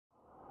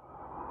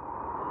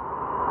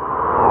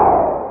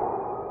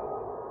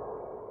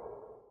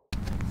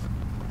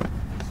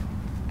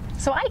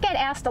So I get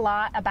asked a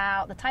lot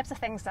about the types of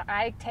things that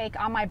I take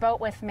on my boat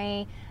with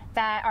me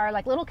that are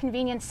like little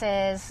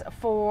conveniences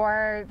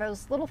for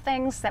those little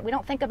things that we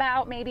don't think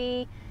about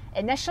maybe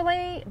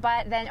initially,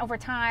 but then over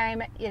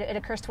time it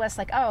occurs to us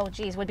like, oh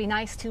geez, would be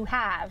nice to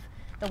have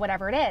the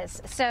whatever it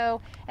is.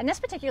 So in this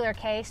particular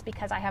case,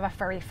 because I have a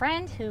furry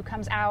friend who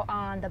comes out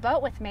on the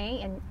boat with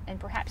me, and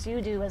perhaps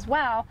you do as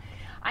well,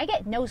 I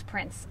get nose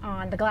prints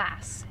on the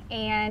glass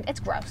and it's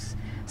gross.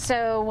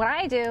 So what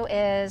I do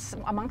is,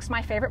 amongst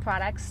my favorite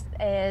products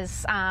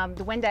is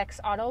the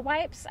Windex auto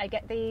wipes. I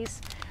get these,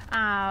 you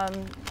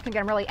can get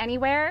them really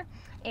anywhere,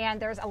 and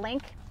there's a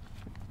link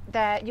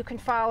that you can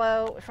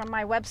follow from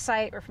my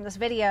website or from this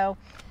video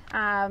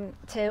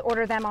to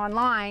order them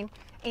online,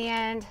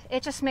 and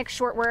it just makes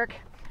short work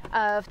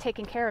of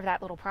taking care of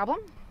that little problem,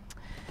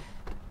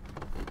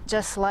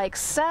 just like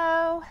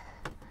so.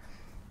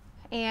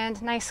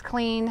 And nice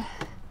clean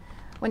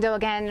window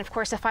again. Of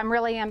course, if I'm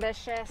really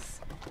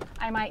ambitious,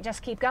 I might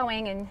just keep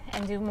going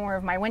and do more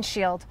of my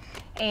windshield.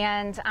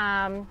 And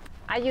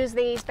I use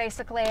these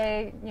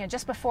basically,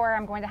 just before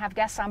I'm going to have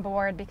guests on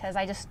board, because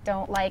I just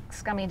don't like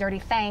scummy, dirty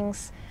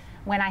things.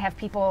 When I have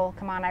people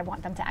come on, I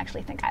want them to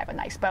actually think I have a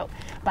nice boat.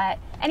 But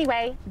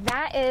anyway,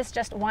 that is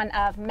just one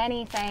of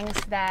many things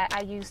that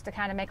I use to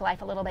kind of make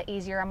life a little bit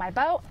easier on my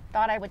boat.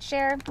 Thought I would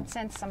share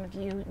since some of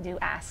you do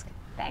ask.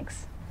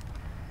 Thanks.